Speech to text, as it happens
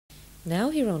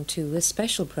Now here on to a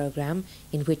special programme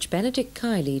in which Benedict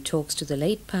Kiley talks to the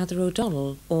late Peadar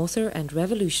O'Donnell, author and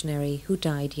revolutionary who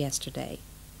died yesterday.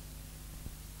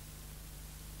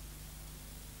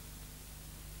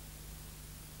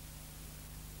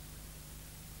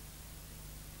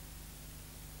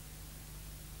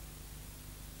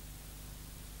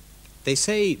 They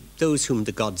say those whom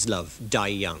the gods love die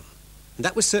young. And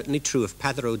that was certainly true of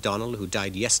Peadar O'Donnell, who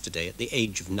died yesterday at the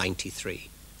age of 93.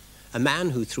 A man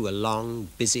who, through a long,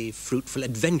 busy, fruitful,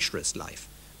 adventurous life,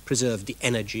 preserved the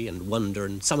energy and wonder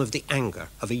and some of the anger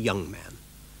of a young man.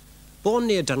 Born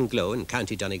near Dunglow in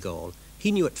County Donegal,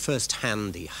 he knew at first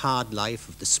hand the hard life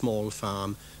of the small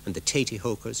farm and the tatey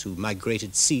hokers who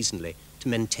migrated seasonally to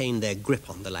maintain their grip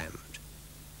on the land.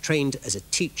 Trained as a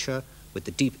teacher, with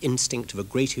the deep instinct of a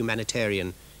great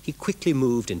humanitarian, he quickly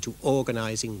moved into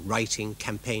organising, writing,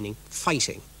 campaigning,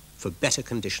 fighting for better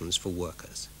conditions for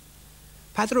workers.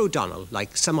 Peadar O'Donnell,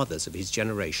 like some others of his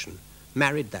generation,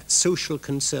 married that social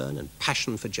concern and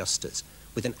passion for justice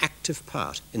with an active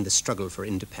part in the struggle for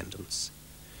independence.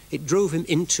 It drove him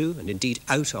into, and indeed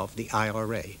out of, the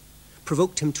IRA,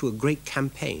 provoked him to a great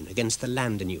campaign against the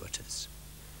land annuitants.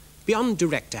 Beyond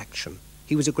direct action,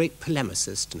 he was a great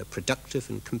polemicist and a productive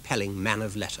and compelling man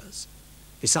of letters.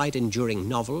 Beside enduring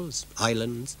novels,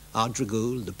 Islands,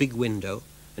 Ardragool, The Big Window,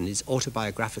 and his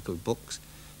autobiographical books,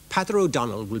 Peadar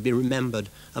O'Donnell will be remembered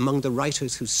among the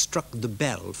writers who struck the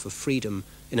bell for freedom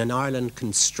in an Ireland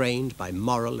constrained by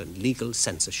moral and legal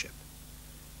censorship.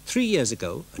 3 years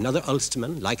ago, another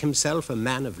Ulsterman, like himself a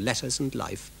man of letters and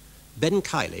life, Ben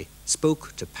Kiley,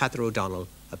 spoke to Peadar O'Donnell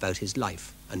about his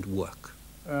life and work.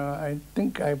 I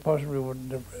think I possibly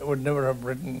would never have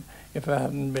written if I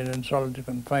hadn't been in solitary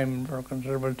confinement for a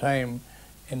considerable time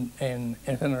in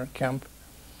a camp.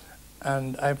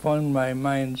 And I found my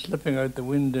mind slipping out the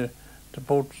window to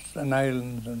boats and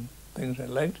islands and things I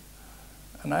liked.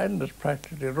 An island has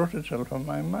practically wrote itself on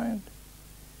my mind.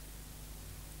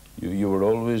 You were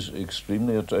always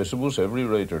extremely, I suppose every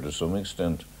writer to some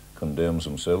extent condemns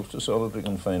himself to solitary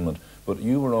confinement, but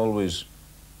you were always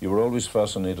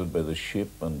fascinated by the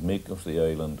shape and make of the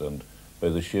island and by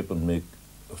the shape and make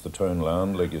of the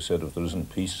townland. Like you said, if there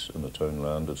isn't peace in the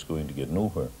townland, it's going to get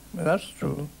nowhere. Well, that's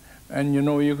true. And you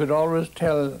know, you could always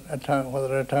tell a town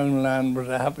whether a townland was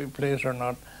a happy place or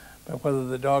not by whether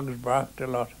the dogs barked a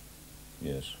lot.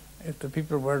 Yes. If the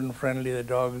people weren't friendly, the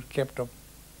dogs kept up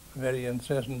very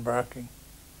incessant barking.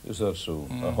 Is that so?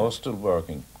 A hostile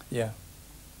barking? Yeah.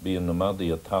 Being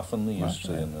nomadi at Taffin, they used to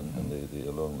say,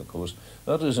 along the coast.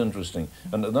 That is interesting.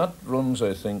 And that runs,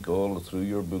 I think, all through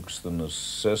your books, the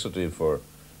necessity for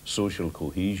social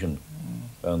cohesion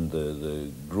and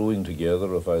the growing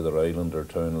together of either island or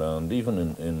townland, even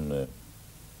in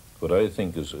what I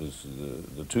think is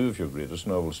the two of your greatest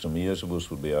novels to me, I suppose,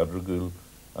 would be Ardragool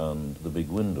and The Big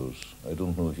Windows. I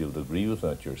don't know if you'll agree with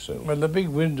that yourself. Well, The Big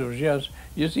Windows, yes.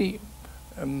 You see,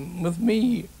 with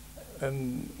me,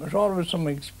 there's always some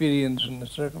experience and the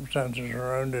circumstances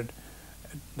around it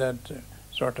that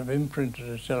sort of imprinted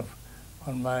itself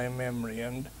on my memory,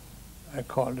 and I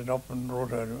called it up and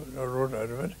wrote out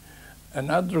of it. And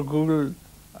Ardragool,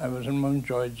 I was in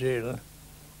Mountjoy jail,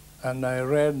 and I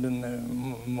read in the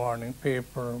morning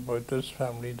paper about this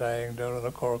family dying down on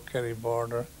the Cork-Kerry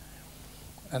border.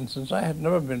 And since I had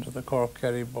never been to the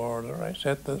Cork-Kerry border, I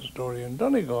set the story in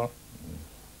Donegal.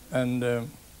 And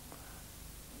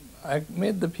I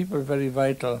made the people very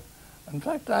vital. In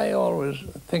fact, I always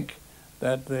think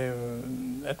that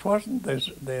it wasn't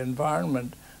the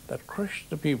environment that crushed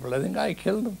the people. I think I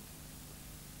killed them.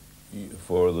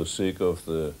 For the sake of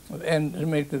the... And to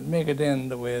make it end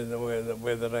the way that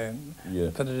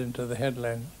I put it into the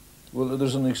headline. Well,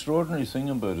 there's an extraordinary thing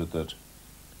about it that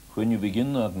when you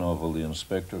begin that novel, the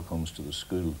inspector comes to the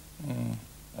school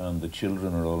and the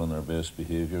children are all in their best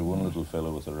behaviour. One little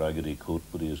fellow with a raggedy coat,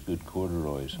 but he has good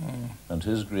corduroys. And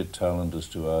his great talent is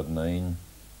to add 9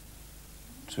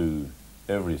 to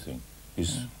everything.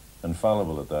 He's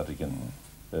infallible at that. He can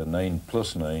 9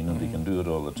 plus 9, and he can do it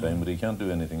all the time, but he can't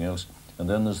do anything else. And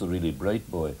then there's the really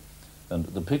bright boy. And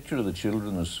the picture of the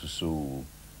children is so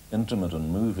intimate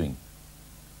and moving.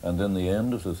 And then the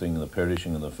end of the thing, the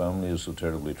perishing of the family, is so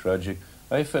terribly tragic.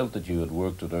 I felt that you had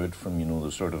worked it out from, you know,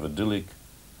 the sort of idyllic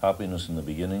happiness in the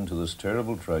beginning to this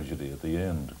terrible tragedy at the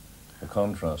end. The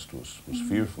contrast was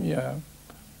fearful. Yeah.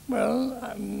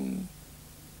 Well,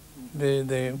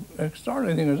 the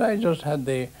extraordinary thing is I just had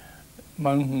the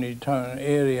mountainy town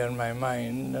area in my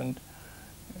mind and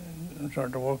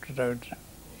sort of worked it out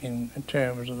in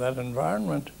terms of that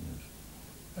environment.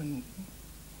 And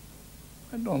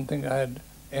I don't think I had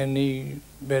any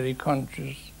very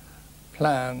conscious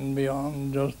plan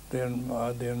beyond just the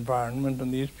environment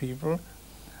and these people.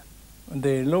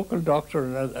 The local doctor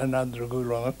in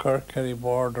Adragul on the Kerry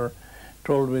border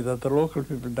told me that the local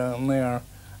people down there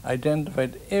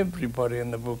identified everybody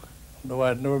in the book, though I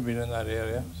had never been in that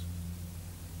area.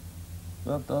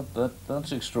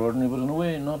 That's extraordinary, but in a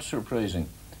way not surprising,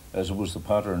 as it was the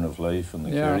pattern of life, and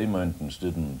the Kerry Mountains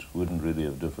wouldn't really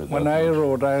have differed. When I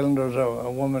wrote Islanders, a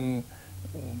woman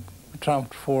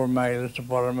tramped 4 miles to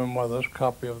borrow my mother's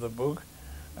copy of the book,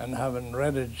 and having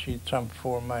read it, she tramped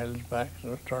 4 miles back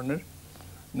to return it.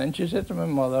 And then she said to my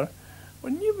mother,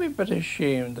 "Wouldn't you be a bit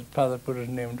ashamed that Father put his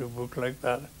name to a book like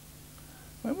that?"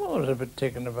 My mother was a bit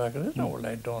taken aback. I said, "No, well,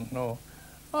 I don't know."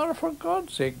 "Oh, for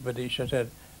God's sake, Biddy," she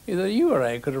said, "either you or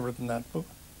I could have written that book."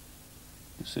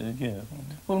 You see, yeah.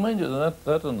 Well, mind you,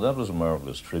 that was a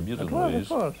marvellous tribute in ways,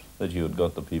 that you had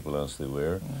got the people as they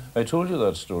were. I told you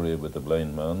that story about the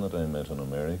blind man that I met in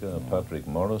America, Patrick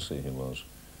Morrissey he was.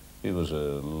 He was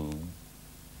a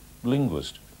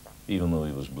linguist, even though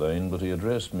he was blind, but he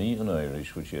addressed me in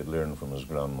Irish, which he had learned from his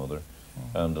grandmother,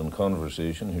 and in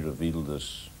conversation he revealed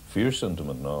this fierce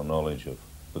intimate knowledge of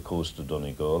the coast of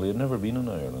Donegal. He had never been in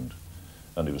Ireland,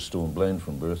 and he was stone blind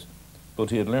from birth,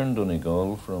 but he had learned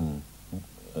Donegal from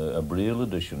a Braille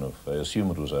edition of, I assume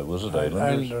it was Islanders?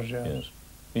 Islanders, yes. Yes.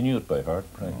 He knew it by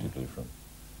heart, practically, from.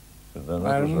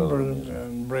 I remember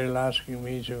Braille asking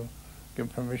me to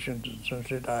give permission to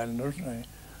translate Islanders, and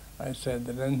I said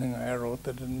that anything I wrote,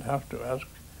 they didn't have to ask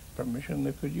permission,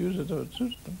 they could use it if it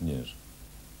suits them. Yes.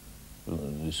 Well,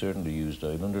 they certainly used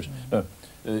Islanders. Now,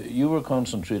 you were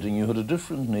concentrating, you had a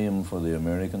different name for the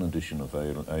American edition of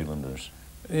Islanders.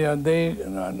 Yeah, I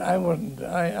didn't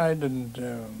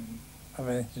have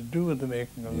anything to do with the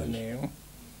making of the name.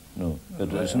 No,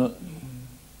 it's not.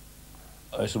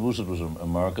 I suppose it was a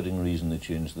marketing reason they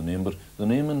changed the name, but the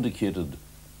name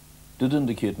did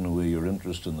indicate in a way your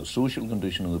interest in the social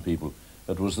condition of the people.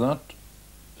 It was that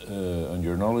and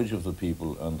your knowledge of the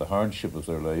people and the hardship of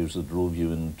their lives that drove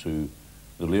you into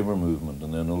the labour movement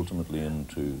and then ultimately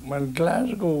into... Well,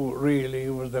 Glasgow really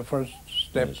was the first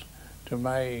step to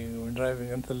my driving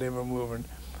into the labour movement.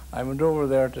 I went over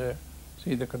there to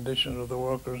see the conditions of the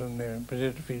workers in the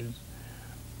potato fields,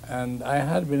 and I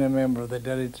had been a member of the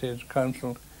Derry Trades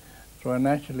Council, so I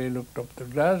naturally looked up the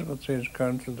Glasgow Trades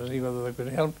Council to see whether they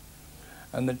could help.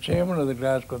 And the chairman of the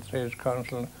Glasgow Trades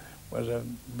Council was a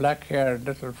black-haired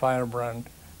little firebrand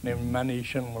named Manny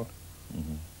Shinwell.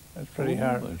 It's pretty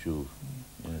hard.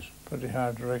 Yes. Pretty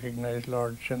hard to recognise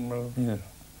Lord Shinwell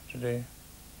today.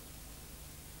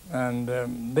 And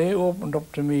they opened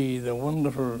up to me the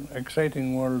wonderful,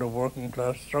 exciting world of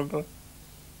working-class struggle.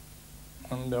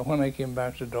 And when I came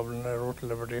back to Dublin, I wrote to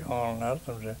Liberty Hall and asked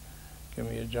them to give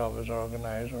me a job as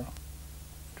organiser.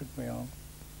 Took me on.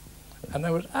 And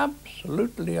I was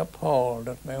absolutely appalled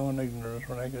at my own ignorance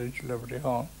when I reached Liberty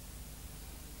Hall.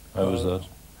 How was that?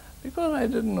 Because I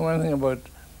didn't know anything about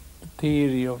the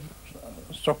theory of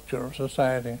structure of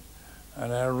society,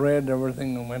 and I read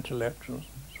everything and went to lectures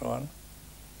and so on.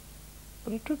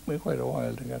 But it took me quite a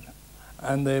while to get it.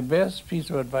 And the best piece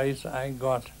of advice I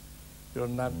got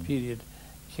during that period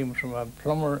came from a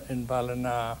plumber in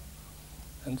Ballina,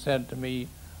 and said to me,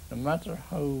 no matter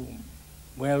how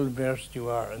well versed you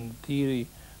are in the theory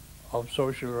of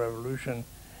social revolution,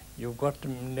 you've got to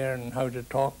learn how to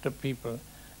talk to people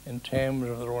in terms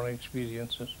of their own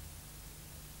experiences.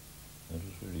 That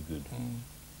was very good.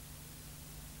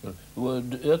 Well,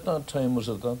 at that time, was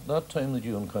it that time that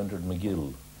you encountered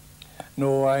McGill?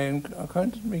 No, I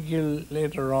encountered McGill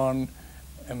later on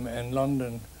in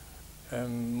London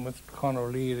with Con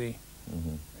O'Leary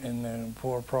in the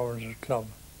Four Provinces Club.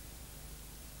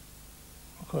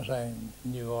 Of course, I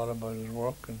knew all about his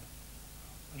work and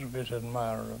was a great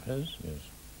admirer of his. Yes.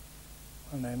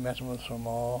 And I met him with some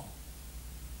awe.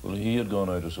 Well, he had gone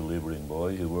out as a labouring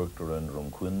boy. He worked around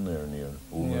Runquin there near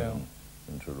Oma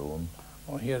in Tyrone.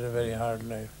 Oh, he had a very hard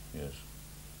life. Yes.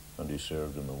 And he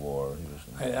served in the war.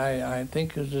 I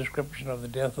think his description of the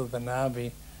death of the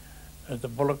navvy, as the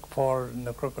bullock fell in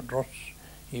the crooked ruts,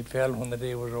 he fell when the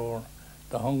day was o'er,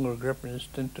 the hunger gripping his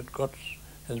stinted guts,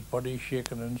 his body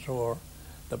shaken and sore.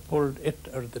 They pulled it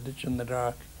out of the ditch in the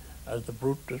dark, as the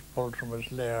brute is pulled from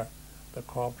his lair, the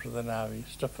corpse of the navvy,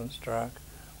 stiff and stark,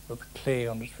 with clay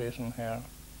on his face and hair.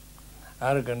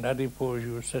 Arrogant adipose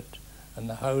you sit, and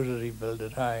the houses he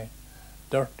builded high,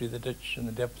 dirty the ditch in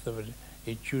the depth of it,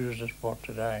 he chooses a spot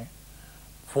to die.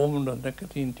 Foaming with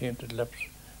nicotine-tainted lips,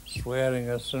 swearing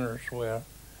as sinners swear,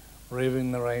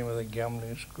 raving the rhyme of the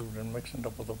gambling school and mixing it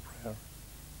up with a prayer.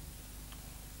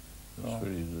 It's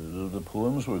very, the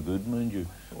poems were good, mind you.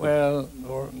 Well, they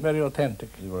were very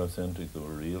authentic. They were authentic, they were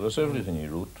real. That's everything he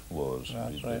wrote was.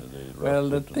 That's right. They Well,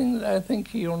 the wrapped it thing, I think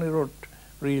he only wrote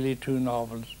really 2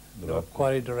 novels. They They were wrapped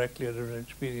quite directly out of his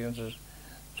experiences,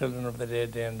 Children of the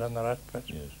Dead and On the Rat Pit.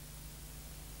 Yes.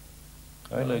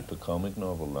 I liked the comic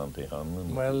novel Lampy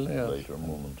Hanlon. Well, at yes. a later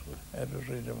moment, It was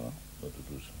readable. but it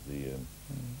was the.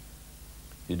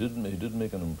 He did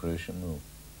make an impression, though.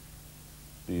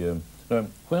 Now,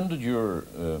 when did your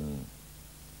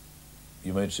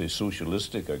you might say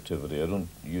socialistic activity? I don't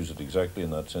use it exactly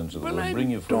in that sense. Of the Well, word. I Bring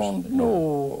you first. don't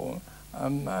know.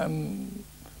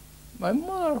 My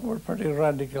mother was pretty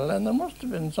radical, and there must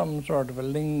have been some sort of a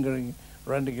lingering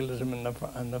radicalism in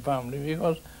the family,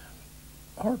 because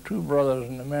her 2 brothers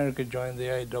in America joined the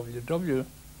IWW.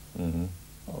 Mm-hmm.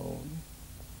 Oh,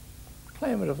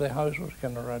 climate of the house was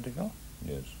kind of radical.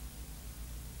 Yes.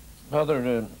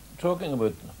 Father, talking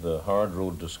about the hard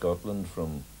road to Scotland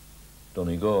from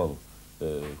Donegal,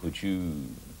 which you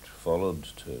followed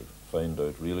to find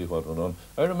out really what went on.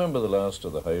 I remember the last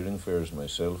of the hiring fairs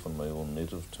myself in my own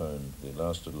native town. They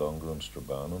lasted longer in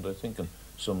Strabane, and I think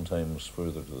sometimes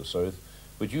further to the south.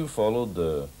 But you followed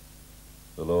the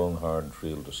long, hard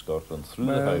trail to Scotland through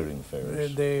the hiring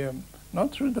fairs.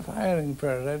 Not through the hiring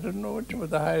fairs. I didn't know much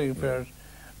about the hiring fairs,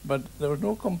 but there was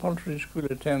no compulsory school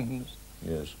attendance.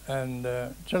 Yes. And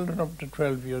children up to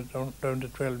 12 years, down to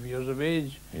 12 years of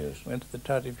age, Yes. went to the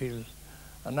Tatty Fields.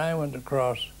 And I went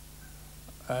across,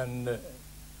 and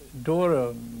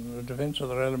Dora, the Defence of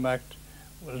the Realm Act,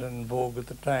 was in vogue at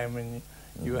the time, and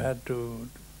you had to,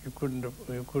 you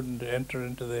couldn't enter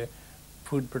into the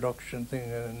food production thing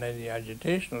in any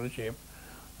agitational shape.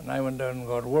 And I went down and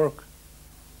got work,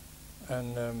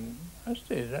 and I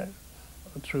stayed there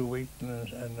through Wheaton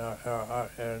and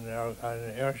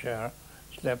Ayrshire,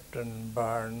 slept in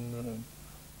barns and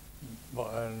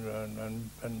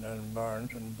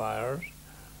barns and byres,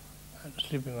 and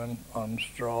sleeping on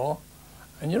straw.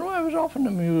 And you know, I was often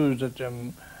amused at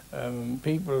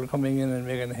people coming in and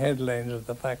making headlines of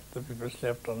the fact that people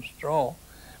slept on straw,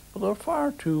 but they were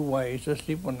far too wise to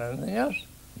sleep on anything else.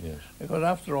 Yes. Because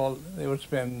after all, they would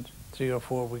spend 3 or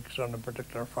 4 weeks on a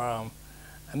particular farm,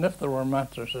 and if there were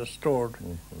mattresses stored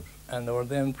and they were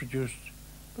then produced,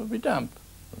 they would be damp.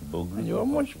 And you were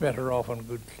much better off on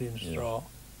good, clean straw.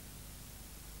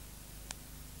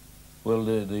 Well,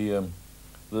 the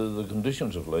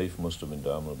conditions of life must have been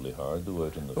damnably hard, though,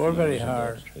 out in the They were very fields and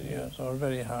hard, that, yes, they were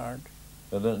very hard.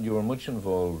 And then you were much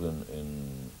involved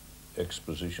in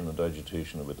exposition and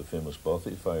agitation about the famous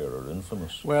Bothy fire, or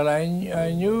infamous. Well, I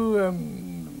knew,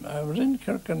 I was in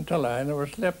Kirkintilloch, I never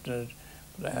slept in it,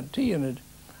 but I had tea in it,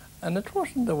 and it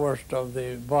wasn't the worst of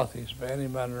the Bothys by any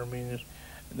manner of means.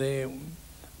 The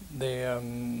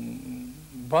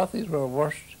Bothys were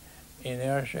worst in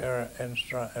Ayrshire and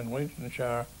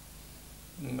Wintonshire,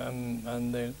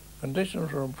 and the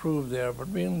conditions were improved there, but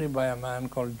mainly by a man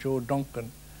called Joe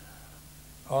Duncan.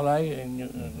 All I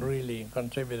really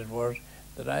contributed was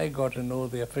that I got to know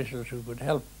the officials who could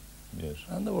help. Yes.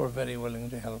 And they were very willing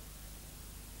to help.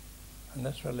 And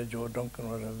this fellow Joe Duncan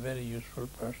was a very useful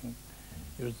person.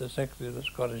 He was the secretary of the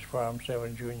Scottish Farm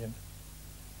Servants Union.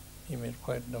 He made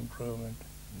quite an improvement.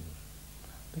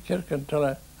 The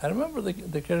Kirkintilloch, I remember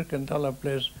the Kirkintilloch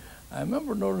place. I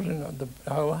remember noticing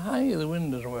how high the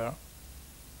windows were.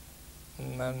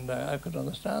 And I could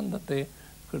understand that they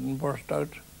couldn't burst out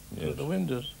through the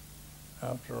windows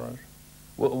afterwards.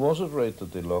 Well, was it right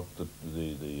that they locked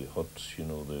the huts, you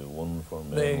know, the one for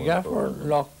men? The gaffer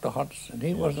locked the huts, and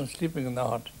he wasn't sleeping in the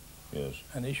hut. Yes.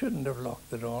 And he shouldn't have locked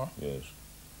the door. Yes.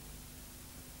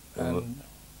 And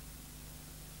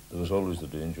there was always the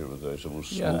danger with, I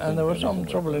suppose, and there was some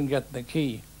trouble in getting the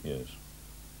key. Yes.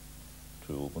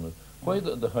 To open it. Why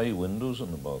the high windows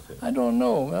in the Bothy? I don't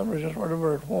know. That was just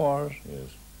whatever it was.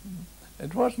 Yes.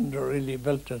 It wasn't really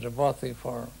built as a Bothy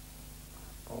for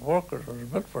workers. It was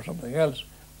built for something else.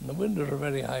 And the windows are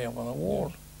very high up on the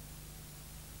wall.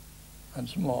 Yes. And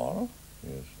small.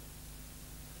 Yes.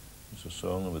 It's a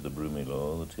song about the broomy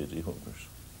law, the tatty hookers.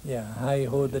 Yeah,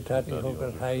 hi-ho the tatty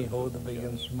hookers, hi-ho the big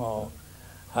and small.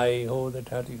 Hi-ho the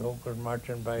tatty hookers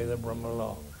marching by the Brummel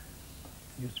law.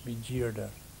 It used to be jeered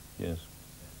at. Yes.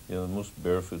 Yeah, the most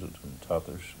barefooted and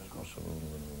tatters.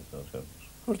 That happens.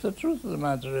 Of course, the truth of the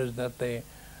matter is that the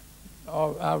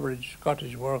average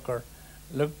Scottish worker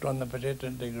looked on the potato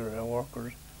digger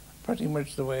workers pretty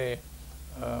much the way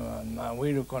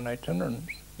we look on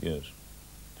itinerants. Yes.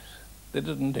 They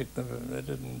didn't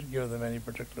give them any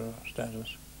particular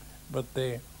status, but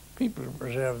the people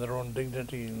preserved their own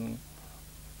dignity and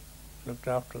looked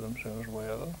after themselves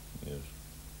well. Yes.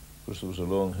 Of course, there was a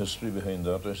long history behind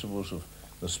that, I suppose, of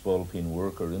the spalpeen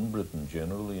worker in Britain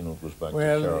generally, you know, it goes back to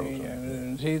Well,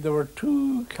 Charlton. see, there were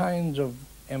two kinds of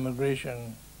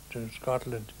emigration to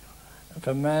Scotland. If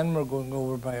a man were going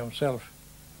over by himself,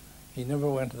 he never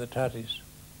went to the tatties.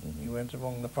 He went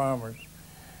among the farmers.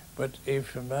 But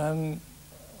if a man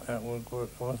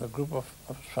with a group of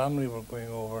family were going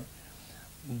over,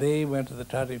 they went to the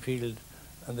tatty field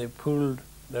and they pooled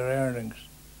their earnings,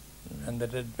 and they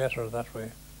did better that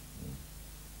way.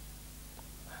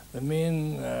 The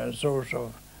main source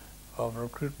of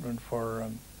recruitment for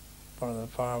the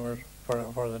farmers,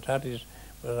 for the tatties,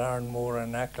 was Arnmore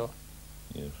and Achill,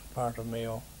 Yes. part of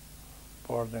Mayo,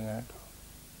 bordering Achill.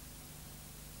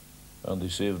 And they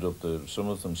saved up some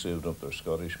of them saved up their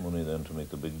Scottish money then to make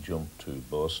the big jump to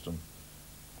Boston.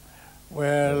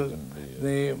 Well,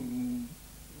 the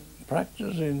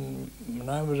practice when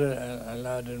I was a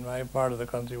lad in my part of the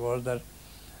country was that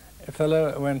a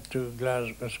fellow went to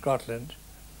Glasgow, Scotland,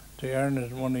 to earn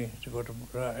his money to go to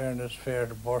earn his fare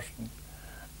to Boston,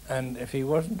 and if he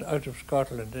wasn't out of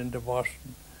Scotland into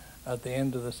Boston at the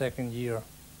end of the second year,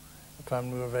 the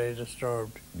family were very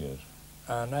disturbed. Yes.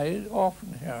 And I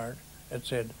often heard it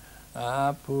said,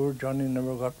 poor Johnny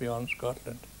never got beyond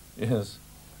Scotland. Yes.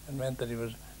 It meant that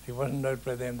if he wasn't out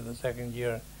by the end of the second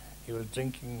year, he was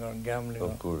drinking or gambling.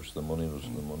 Of course, the money was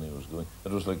going.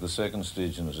 It was like the second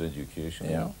stage in his education.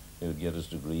 Yeah. He would get his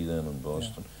degree then in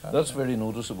Boston. Yeah, That's very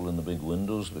noticeable in the big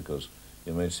windows, because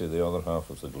you might say the other half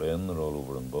of the Glen, they're all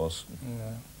over in Boston.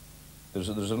 Yeah. There's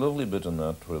a lovely bit in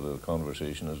that where the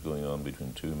conversation is going on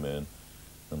between two men,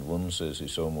 and one says he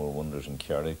saw more wonders in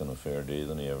Carrick on a fair day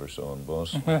than he ever saw in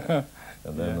Boston. And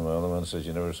then the other man says,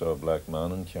 you never saw a black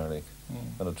man in Carrick.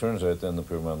 And it turns out then the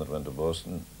poor man that went to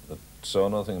Boston, that saw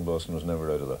nothing in Boston, was never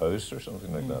out of the house or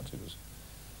something like that. He was,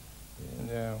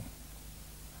 Yeah.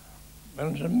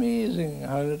 And it's amazing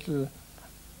how little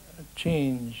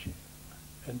change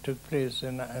took place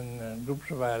in groups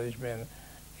of Irishmen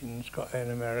in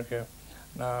America.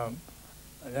 Now,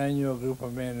 I knew a group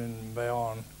of men in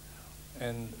Bayonne,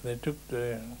 and they took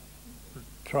the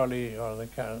trolley or the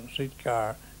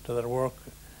streetcar to their work,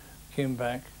 came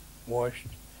back, washed,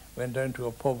 went down to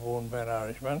a pub owned by an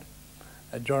Irishman,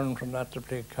 adjourned from that to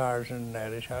play cards in an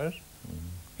Irish house,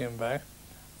 came back.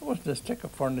 There wasn't a stick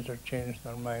of furniture changed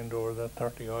in their mind over the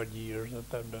 30-odd years that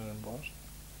they'd been in Boston.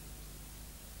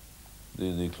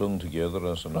 They clung together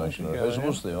as a national. I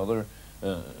suppose the other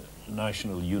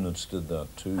national units did that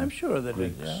too. I'm sure they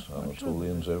Greeks, did, yeah.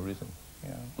 Anatolians, everything.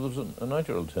 Yeah. There's a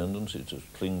natural tendency to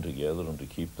cling together and to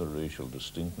keep their racial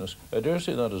distinctness. I dare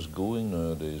say that is going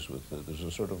nowadays. There's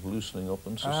a sort of loosening up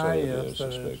in society, yes, I there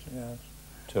suspect. is, yes.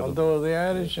 Terrible. Although the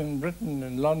Irish in Britain,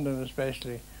 in London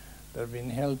especially, they're being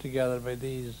held together by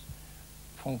these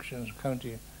functions,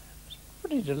 county. It's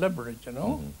pretty deliberate, you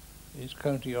know, these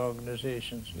county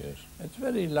organisations. Yes. It's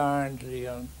very largely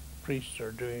priests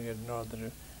are doing it in order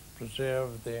to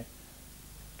preserve the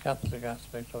Catholic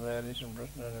aspect of the Irish in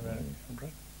Britain and America. In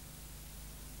Britain.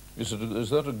 Is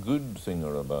that a good thing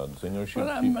or a bad thing, or should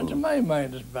Well, people... to my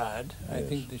mind, it's bad. I Yes.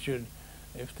 think they should,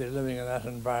 if they're living in that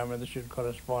environment, they should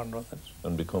correspond with it.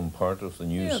 and become part of the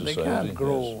new society? They can't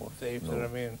grow Yes. if No. they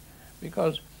remain,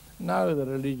 because now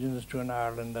their allegiance to an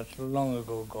Ireland that's long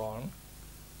ago gone.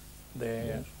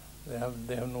 They have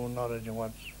no knowledge of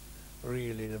what's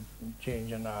really the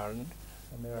change in Ireland,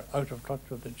 and they're out of touch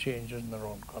with the changes in their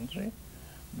own country.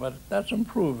 But that's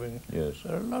improving. Yes.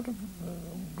 There are a lot of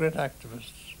great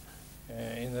activists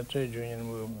in the trade union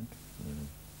movement.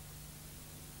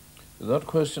 That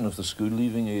question of the school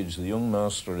leaving age, the young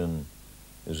master in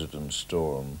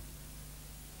Storm,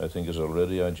 I think is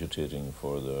already agitating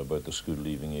about the school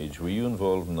leaving age. Were you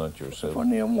involved in that yourself?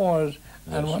 Funny it was,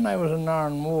 and Yes. when I was in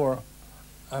Arnmore,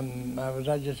 I was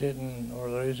agitating over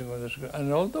the raising of the school,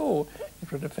 and although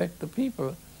it would affect the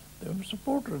people, they were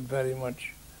supported very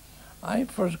much. I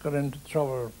first got into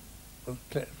trouble with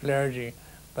clergy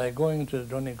by going to the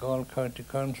Donegal County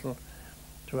Council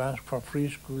to ask for free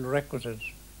school requisites.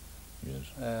 Yes.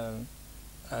 And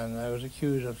I was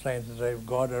accused of saying to drive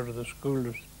God out of the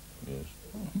schools. Yes.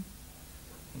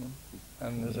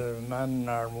 And there's a man in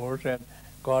Arnmore said,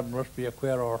 God must be a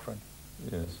queer orphan.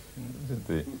 Yes.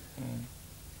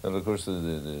 And of course,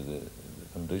 the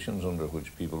conditions under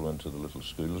which people went to the little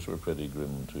schools were pretty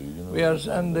grim too, you know. Yes,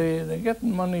 and the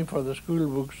getting money for the school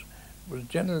books was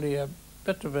generally a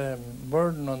bit of a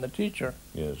burden on the teacher.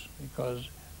 Yes. Because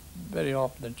very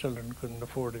often the children couldn't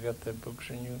afford to get the books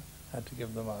and you had to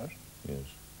give them out. Yes.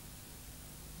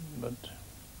 But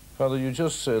Father, you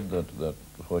just said that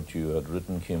what you had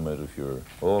written came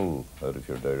all out of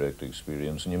your direct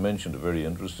experience, and you mentioned a very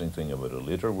interesting thing about a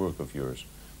later work of yours,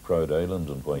 Proud Island,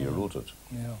 and why you wrote it.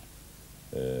 yeah.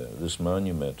 this man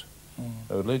you met.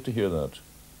 I would like to hear that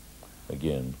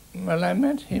again. Well, I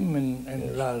met him in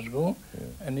Yes. Glasgow, Yeah.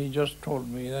 and he just told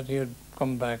me that he had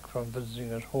come back from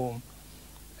visiting at home,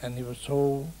 and he was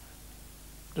so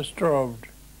disturbed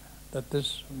that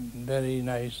this very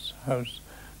nice house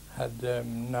had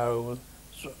now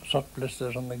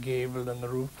surpluses on the gable and the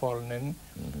roof fallen in.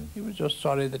 He was just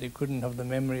sorry that he couldn't have the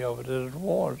memory of it as it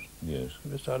was. Yes. He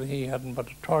was sorry he hadn't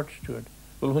put a torch to it.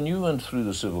 Well, when you went through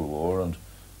the Civil War and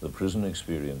the prison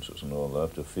experiences and all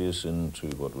that, to face into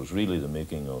what was really the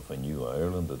making of a new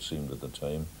Ireland, it seemed at the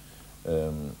time.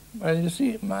 Well, you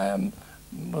see, to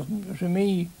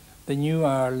me, the new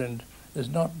Ireland is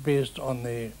not based on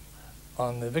the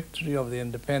victory of the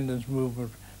independence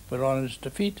movement, but on its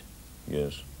defeat.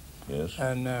 Yes, yes.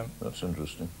 And That's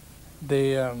interesting.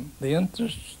 the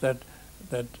interests that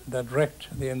wrecked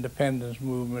the independence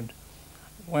movement,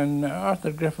 when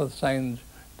Arthur Griffith signed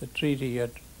the treaty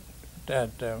at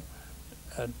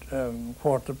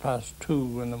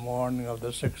 2:15 in the morning of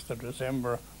the 6th of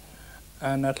December,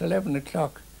 and at 11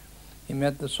 o'clock he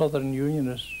met the Southern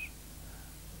Unionists,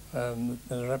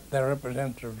 their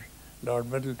representatives,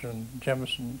 Lord Middleton,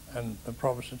 Jemison, and the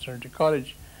Provost at Trinity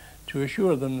College, to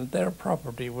assure them that their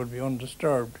property would be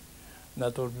undisturbed, and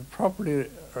that they would be properly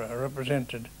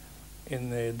represented in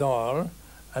the Dáil,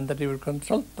 and that he would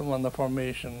consult them on the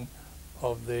formation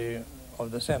of the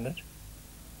Senate,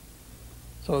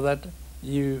 so that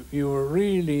you were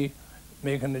really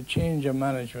making a change of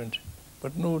management,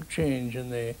 but no change in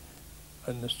the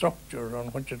structure on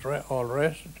which it all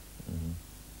rested.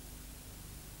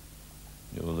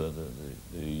 You know,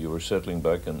 you were settling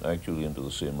back and actually into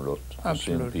the same rut.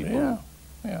 Absolutely, the same people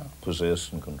yeah.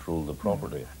 possessed and controlled the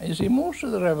property. And you see, most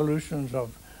of the revolutions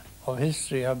of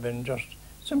history have been just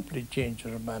simply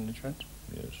changes of management.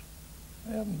 Yes.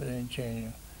 They haven't been any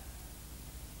changing.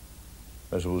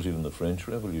 I suppose even the French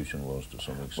Revolution was to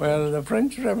some extent. Well, the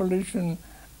French Revolution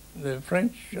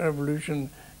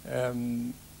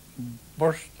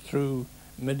burst through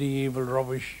medieval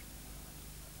rubbish.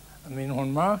 I mean,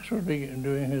 when Marx was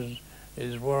doing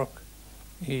his work,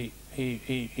 he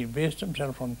based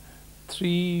himself on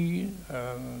three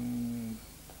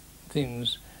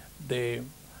things: the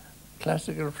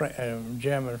classical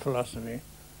German philosophy,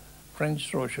 French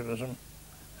socialism,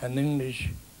 and English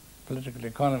political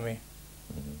economy,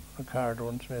 Ricardo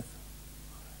and Smith,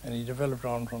 and he developed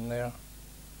on from there.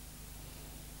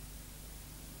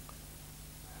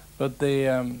 But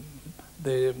the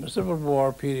Civil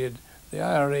War period, the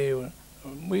IRA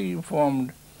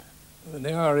formed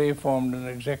an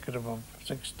executive of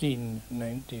 16 in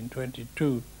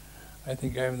 1922. I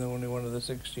think I'm the only one of the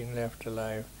 16 left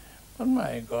alive. But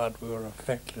my God, we were a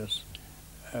feckless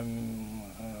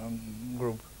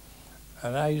group.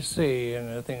 And I say, and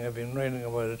I think I've been writing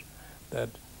about it, that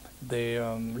the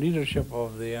leadership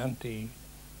of the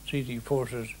anti-treaty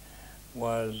forces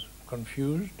was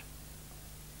confused,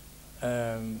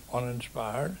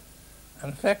 uninspired,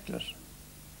 and feckless.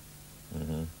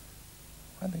 I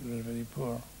think it was very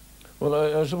poor. Well,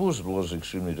 I suppose it was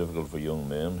extremely difficult for young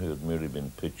men who had merely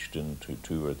been pitched into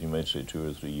 2 or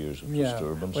 3 years of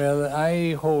disturbance. Well,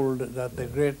 I hold that the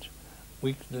great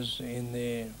weakness in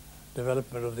the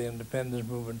development of the independence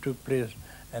movement took place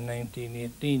in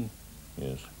 1918.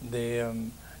 Yes.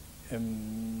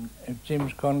 If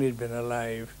James Connolly had been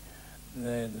alive,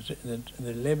 the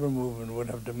Labour movement would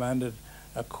have demanded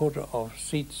a quota of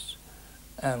seats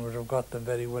and would have got them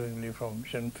very willingly from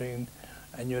Sinn Féin,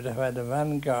 and you'd have had a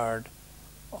vanguard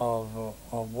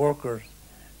of workers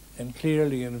and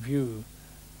clearly in view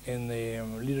in the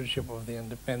leadership of the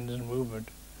independence movement.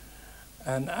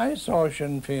 And I saw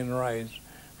Sinn Féin rise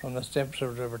from the steps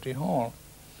of Liberty Hall,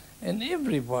 and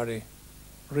everybody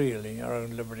really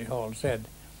around Liberty Hall said,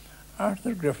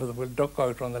 Arthur Griffith will duck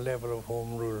out on the level of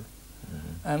Home Rule.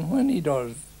 And when he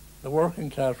does, the working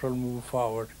class will move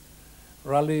forward,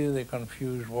 rally the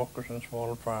confused workers and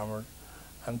small farmers,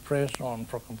 and press on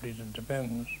for complete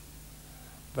independence.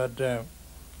 But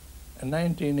in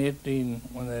 1918,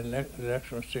 when the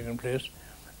election was taking place,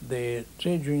 the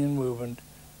trade union movement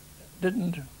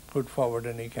didn't put forward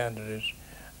any candidates.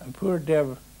 And poor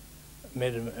Dev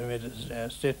made a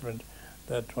statement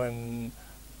that when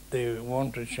they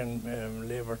wanted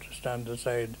Labour to stand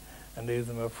aside and gave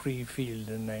them a free field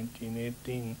in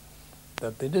 1918,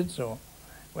 that they did so.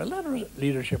 Well, that was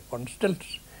leadership on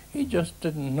stilts. He just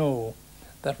didn't know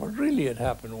that what really had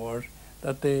happened was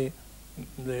that the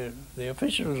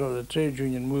officials of the trade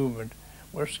union movement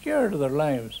were scared of their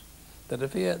lives, that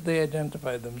if they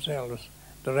identified themselves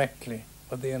directly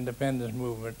with the independence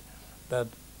movement, that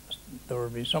there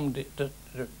would be some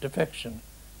defection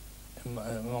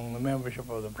among the membership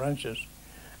of the branches,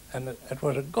 And it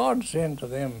was a godsend to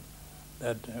them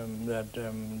that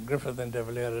Griffith and De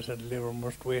Valera said Labour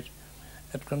must wait.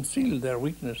 It concealed their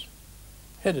weakness,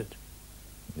 hid it.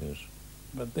 Yes.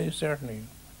 But they certainly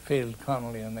failed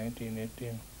Connolly in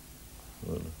 1918.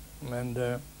 Well,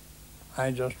 And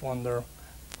I just wonder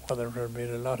whether it had made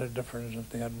a lot of difference if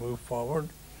they had moved forward.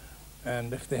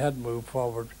 And if they had moved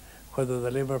forward, whether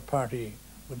the Labour Party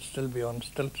would still be on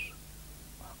stilts,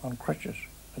 on crutches,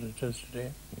 as it is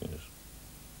today. yes.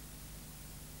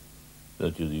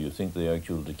 That you think the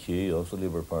actual decay of the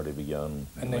Labour Party began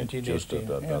In just at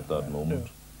 1918, that I moment?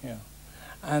 do, yeah.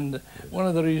 And one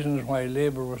of the reasons why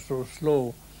Labour was so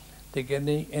slow to get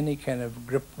any kind of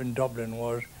grip in Dublin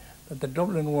was that the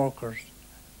Dublin workers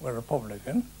were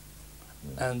Republican,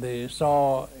 and they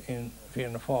saw in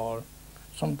Fianna Fáil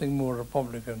something more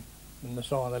Republican than they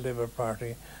saw in the Labour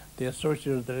Party. They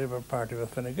associated the Labour Party with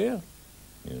Fine Gael.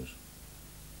 Yes.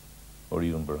 Or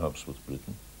even perhaps with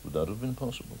Britain. Would that have been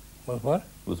possible? With what?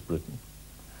 With Britain?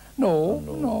 No,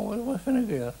 No. no, it was Fine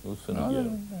Gael. With Fine No,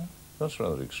 Gael? yeah. That's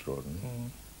rather extraordinary.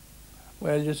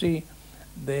 Well, you see,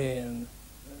 they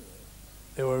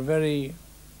were very.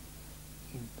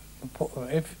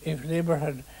 If Labour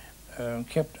had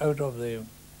kept out of the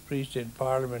Free State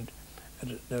Parliament,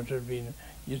 there would have been.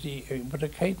 You see, you put a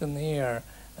kite in the air,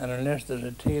 and unless there's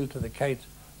a tail to the kite,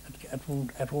 it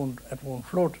won't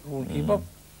float. It won't keep up.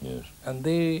 Yes. And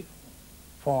they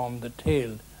formed the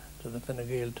tail to the Fine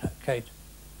Gael kite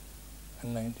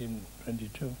in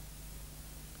 1922.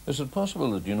 Is it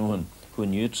possible that, you know,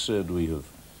 when Yeats said we have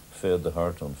fed the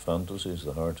heart on fantasies,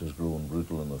 the heart has grown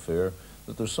brutal in the fair,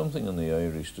 that there's something in the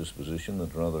Irish disposition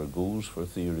that rather goes for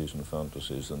theories and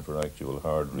fantasies than for actual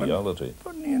hard reality?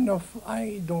 Funny enough,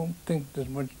 I don't think there's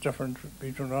much difference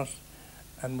between us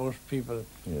and most people.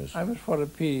 Yes. I was for a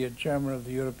period chairman of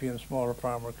the European Small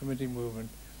Farmer Committee movement,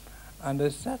 and I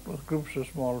sat with groups of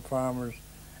small farmers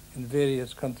in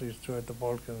various countries throughout the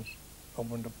Balkans, up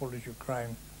into Polish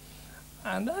Ukraine,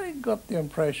 and I got the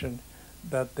impression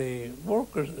that the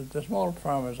workers, the small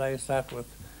farmers I sat with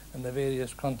in the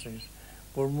various countries,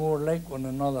 were more like one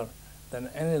another than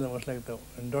any of them was like the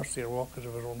industrial workers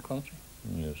of our own country.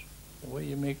 Yes.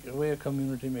 The way a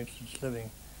community makes its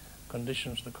living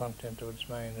conditions the content of its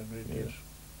mind a great deal. Yes.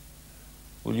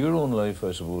 Well, your own life,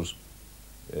 I suppose,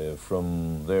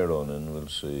 from there on in, we'll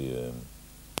say,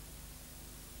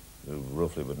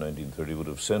 roughly about 1930, would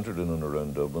have centred in and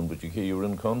around Dublin, but you were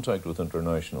in contact with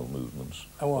international movements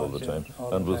all the time,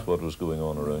 and with what was going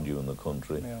on around you in the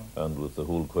country, and with the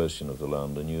whole question of the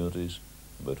land annuities,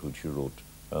 about which you wrote,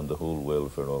 and the whole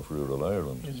welfare of rural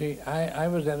Ireland. You see, I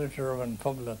was editor of an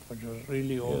Public, which was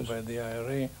really owned by the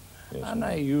IRA, and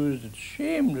I used it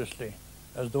shamelessly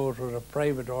as though it was a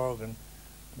private organ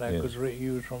that I could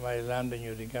use for my land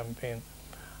annuity campaign.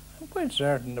 I'm quite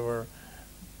certain there were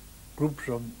groups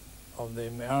of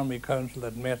the Army Council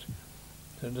that met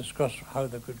to discuss how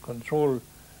they could control,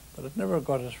 but it never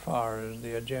got as far as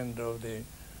the agenda of the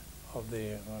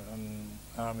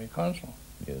Army Council.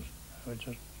 Yes. It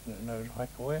just now whack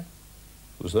away.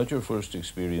 Was that your first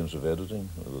experience of editing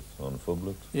on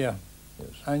Public? Yeah. Yes.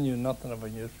 I knew nothing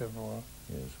about newspaper work.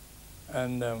 Yes.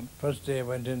 And first day I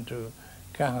went into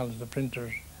Cahill's, the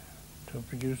printers, to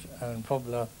produce an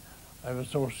Public. I was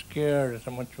so scared at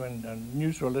how much went, and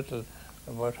knew so little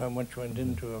about how much went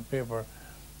into a paper,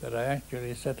 that I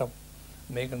actually set up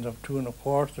makings of 2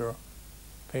 1/4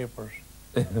 papers.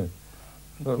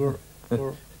 Poor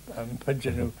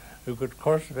pigeon who could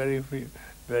curse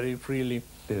very freely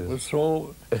was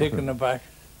so taken aback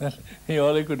that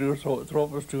all he could do was throw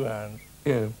up his 2 hands.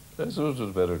 Yeah, I suppose it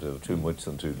was better to have too much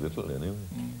than too little anyway.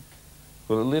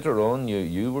 Well, later on,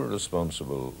 you were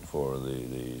responsible for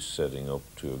the setting up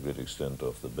to a great extent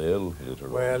of the Bell later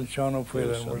on. Well, Sean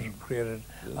O'Phelan was created.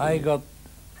 I got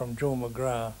from Joe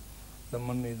McGrath the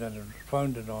money that it was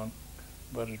founded on,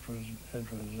 but it was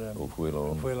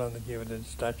O'Phelan that gave it its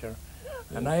stature.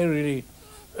 Yeah. And I really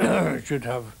should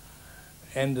have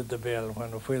ended the Bell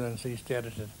when O'Phelan ceased to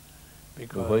edit it.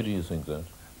 Because why do you think that?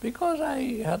 Because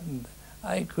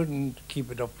I couldn't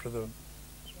keep it up to the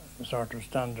sort of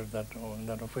standard that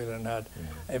O'Phelan had.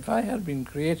 If I had been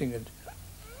creating it,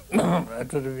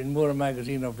 it would have been more a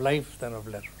magazine of life than of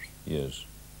letters. Yes.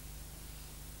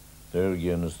 There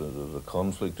again is the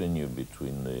conflict in you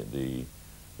between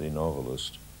the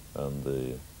novelist and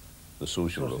the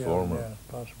social reformer. Yeah,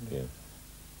 possibly. Yeah.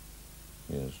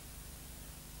 Yes.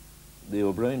 The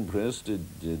O'Brien Press did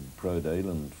Proud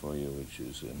Island for you, which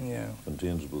is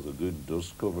contains both a good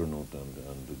dust cover note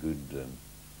and a good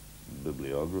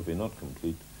bibliography, not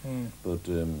complete, but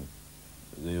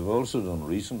they have also done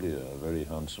recently a very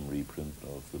handsome reprint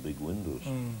of The Big Windows.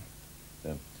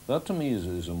 That to me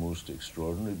is a most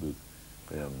extraordinary book.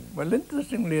 Well,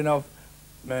 interestingly enough,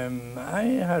 I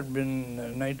had been a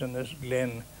night on this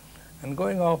glen, and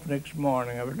going off next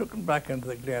morning, I was looking back into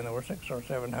the glen. There were 6 or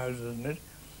 7 houses in it,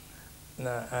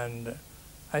 and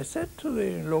I said to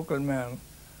the local man,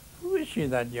 "Who is she,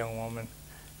 that young woman?"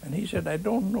 And he said, "I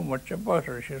don't know much about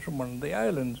her. She's from one of the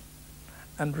islands."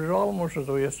 And it was almost as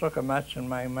though you struck a match in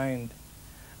my mind.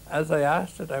 As I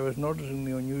asked it, I was noticing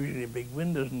the unusually big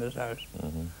windows in this house.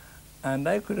 Mm-hmm. And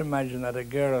I could imagine that a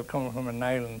girl coming from an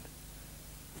island,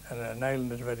 and an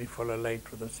island is very full of light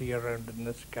with the sea around it and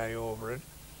the sky over it.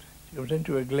 She goes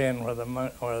into a glen where the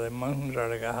mountains are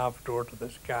like a half door to the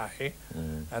sky,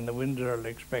 and the windows are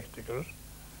like spectacles.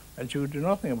 And she would do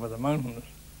nothing about the mountains,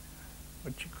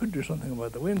 but she could do something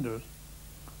about the windows.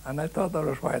 And I thought that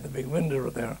was why the big windows were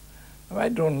there. Now, I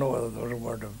don't know whether there was a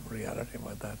word of reality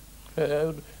about that.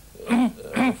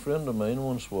 A friend of mine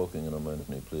once walking in a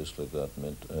mountainy place like that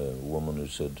met a woman who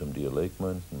said to him, "Do you like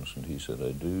mountains?" And he said,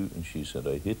 "I do." And she said,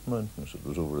 "I hate mountains." It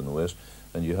was over in the west.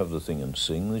 And you have the thing in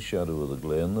Sing, the shadow of the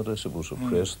glen, that I suppose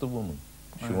oppressed the woman.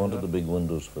 She wanted the big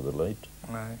windows for the light.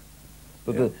 Aye.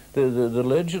 But Yeah. the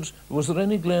legends, was there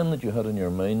any glen that you had in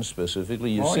your mind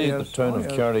specifically? You say yes, the town of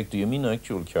yes. Carrick. Do you mean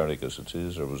actual Carrick as it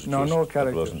is, or was it No, just, no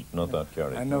Carrick. it wasn't, not that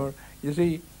Carrick? I know. You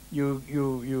see, you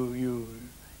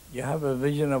have a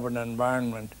vision of an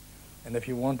environment, and if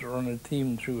you want to run a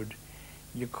theme through it,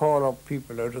 you call up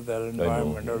people out of that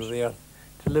environment, out of the earth,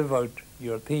 to live out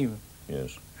your theme.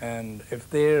 Yes. And if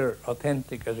they're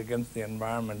authentic as against the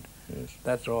environment, Yes.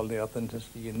 that's all the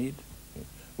authenticity you need.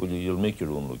 Well, you'll make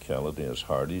your own locality, as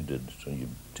Hardy did, so you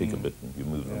take a bit and you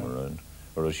move them around.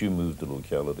 Or as you moved the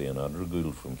locality in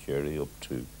Adragul from Kerry up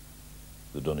to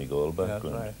the Donegal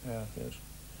background. That's right, yeah. Yes.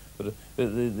 But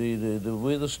the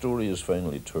way the story is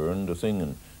finally turned, a thing,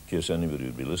 in case anybody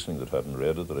would be listening that hadn't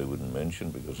read it, that I wouldn't mention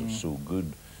because it's so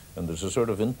good, and there's a sort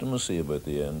of intimacy about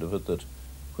the end of it that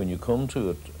when you come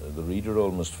to it, the reader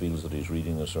almost feels that he's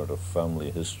reading a sort of family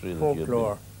history.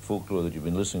 Folklore that you've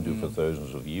been listening to for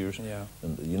thousands of years. Yeah.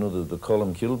 And you know, the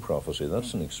Column Kill prophecy,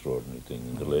 that's an extraordinary thing,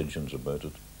 and the legends about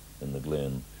it in the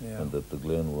glen, and that the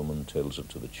glen woman tells it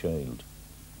to the child,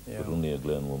 but only a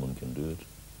glen woman can do it.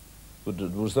 But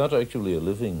was that actually a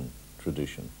living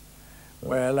tradition?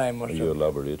 Well, I must you have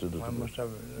elaborated it. I must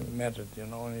have met it, you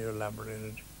know, and you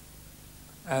elaborated.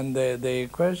 And the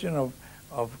question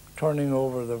of turning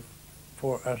over the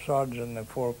sods in the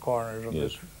 4 corners of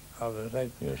the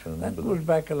site, that goes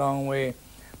back a long way.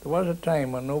 There was a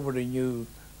time when nobody knew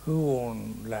who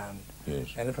owned land. Yes.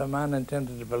 And if a man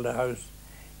intended to build a house,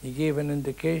 he gave an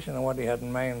indication of what he had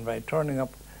in mind by turning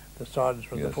up the sods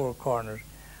from the 4 corners.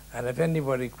 And if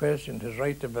anybody questioned his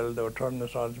right to build, they would turn the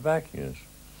sods back. Yes.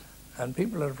 And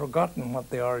people had forgotten what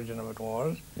the origin of it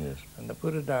was, Yes. and they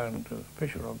put it down to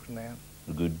fisherfolk's name.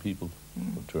 The good people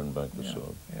would turn back the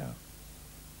sod. Yeah.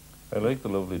 I like the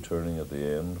lovely turning at the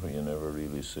end where you never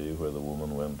really see where the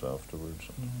woman went afterwards.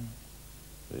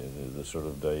 The sort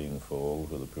of dying fall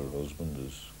where the poor husband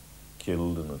is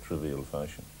killed in a trivial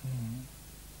fashion.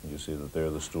 You see that there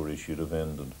the story should have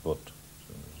ended, but...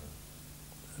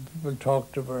 People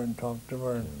talked of her and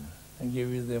gave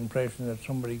you the impression that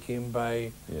somebody came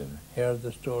by, heard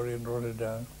the story and wrote it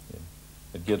down.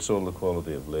 It gets all the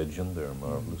quality of legend there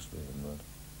marvellously in that.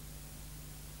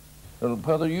 Well,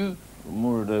 Peadar, you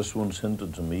more or less once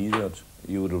hinted to me that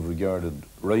you would have regarded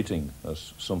writing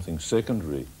as something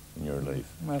secondary in your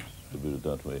life, to put it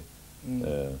that way.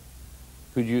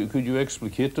 Could you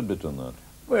explicate a bit on that?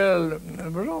 Well, there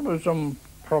was always some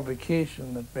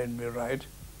provocation that made me write.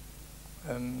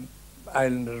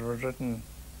 Islanders was written,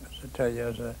 as I tell you,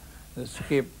 as an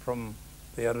escape from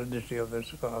the aridity of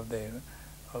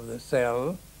the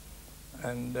cell,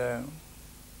 and the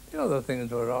other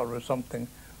things were always something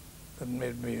that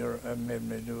made me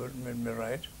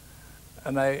write.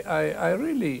 And I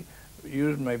really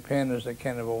used my pen as a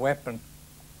kind of a weapon,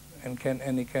 and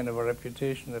any kind of a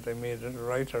reputation that I made as a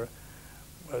writer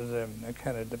was a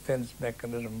kind of defense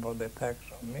mechanism for the attacks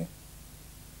on me.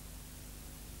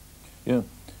 Yeah,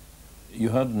 you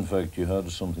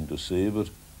had something to say, but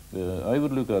I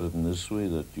would look at it in this way,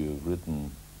 that you've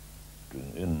written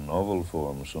in novel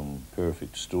form some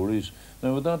perfect stories.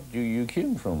 Now with that, you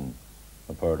came from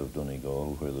a part of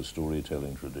Donegal where the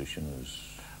storytelling tradition is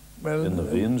in the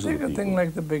veins of the people. Take a thing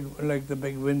like the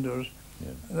big windows.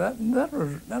 That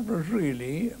was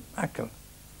really Ackle.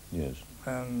 Yes.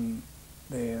 And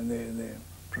the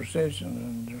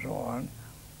procession and so on.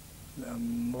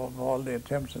 Of all the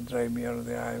attempts to drive me out of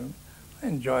the island, I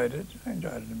enjoyed it. I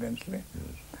enjoyed it immensely.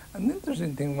 Yes. And the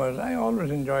interesting thing was, I always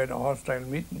enjoyed a hostile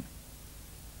meeting.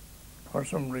 For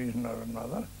some reason or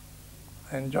another,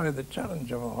 I enjoy the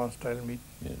challenge of a hostile meeting.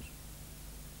 Yes.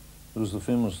 There was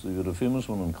you had a famous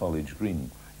one on College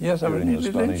Green. Yes, I was during the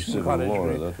nearly Spanish lynched in Civil College War.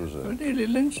 Green. That was I was nearly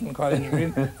lynched in College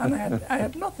Green, and I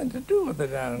had nothing to do with the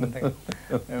damn thing.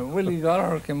 Willie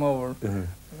Goller came over.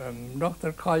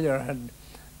 Dr. Collier had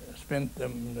spent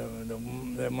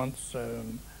the month's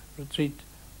retreat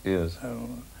yes.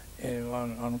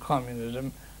 On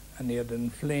communism, and he had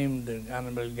inflamed the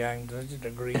animal gang to such a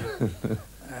degree.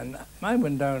 And I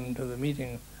went down to the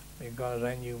meeting because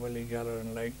I knew Willie Geller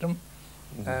and liked him.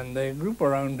 And the group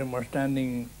around him were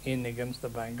standing in against the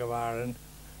Bank of Ireland,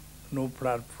 no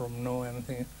platform, no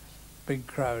anything, big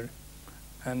crowd.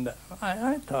 And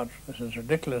I thought, this is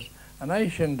ridiculous. And I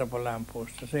shinned up a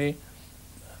lamppost to say,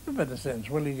 a bit of sense,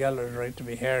 Willie Geller's right to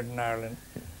be heard in Ireland.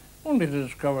 Only to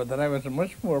discover that I was a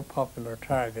much more popular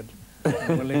target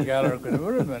than Willie Geller could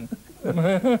ever have been.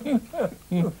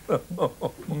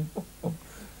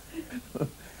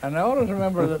 And I always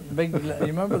remember you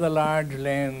remember the large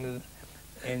lane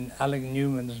in Alec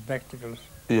Newman's Spectacles?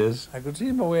 Yes. I could see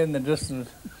him away in the distance,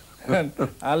 and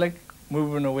Alec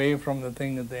moving away from the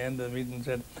thing at the end of the meeting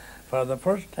said, for the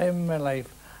first time in my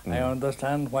life, I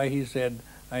understand why he said,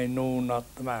 I know not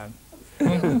the man.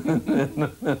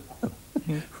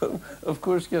 Well, of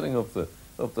course, getting up the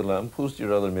lamppost, you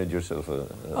rather made yourself a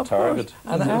Of target.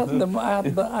 course. And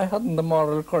I hadn't the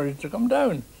moral courage to come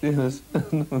down. Yes.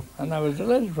 And I was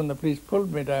delighted when the police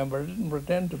pulled me down, but I didn't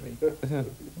pretend to be.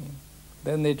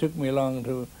 Then they took me along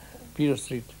to Peter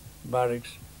Street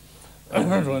Barracks.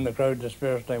 When the crowd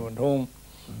dispersed, I went home,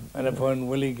 and I found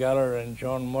Willie Geller and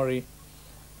John Murray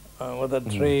with a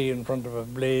tray in front of a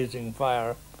blazing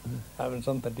fire, having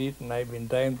something to eat, and I'd been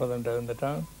dying for them down the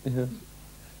town. Yes.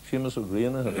 Seamus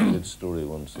O'Grady had a good story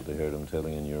once that I heard him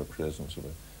telling in your presence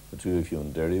about the two of you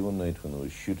in Derry one night when there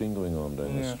was shooting going on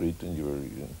down the street, and you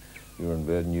were in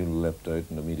bed and you leapt out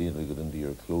and immediately got into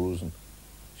your clothes, and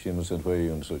Seamus said, why are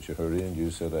you in such a hurry? And you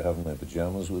said, I have my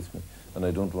pyjamas with me and I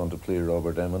don't want to play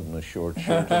Robert Emmet in a short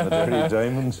shirt and the Derry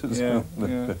Diamonds. Yeah.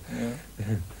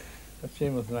 But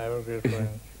Seamus and I were great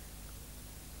friends.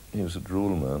 He was a droll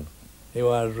man. He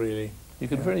was, really. You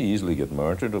could very easily get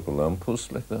martyred up a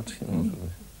lamppost like that, you know.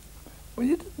 Well,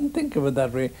 you didn't think of it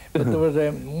that way, but there was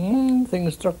a thing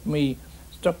stuck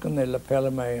in the lapel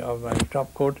of my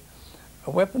top coat, a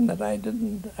weapon that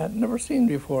I'd never seen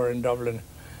before in Dublin.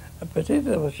 A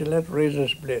potato with Gillette razor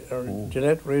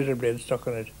blade stuck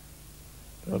in it.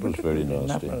 That was very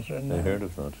nasty. I heard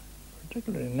of that.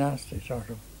 Particularly nasty, sort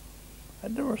of.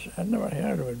 I'd never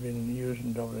heard of it being used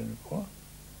in Dublin before.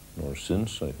 Nor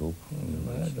since, I hope.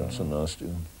 That's a nasty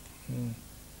one.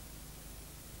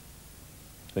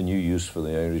 A new use for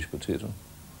the Irish potato.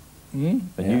 A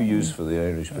new use for the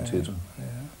Irish potato.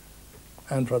 Yeah.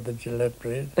 And for the Gillette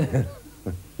blade.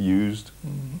 Used.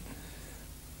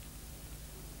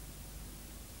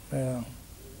 Yeah.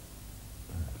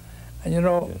 And you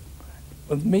know,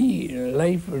 with me,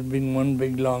 life has been one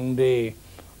big long day.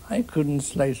 I couldn't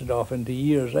slice it off into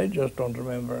years. I just don't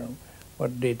remember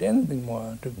what date anything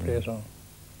more took place on.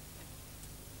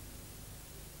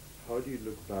 How do you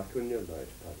look back on your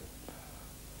life, Paddy?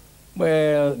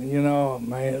 Well, you know,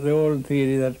 the old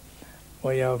theory that,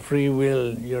 well, you have free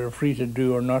will, you're free to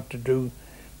do or not to do.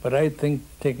 But I think,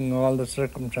 taking all the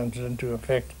circumstances into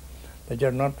effect, that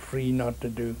you're not free not to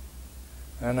do.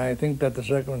 And I think that the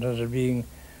circumstances being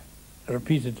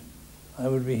repeated, I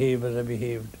would behave as I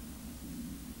behaved.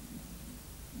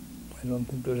 I don't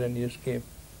think there's any escape.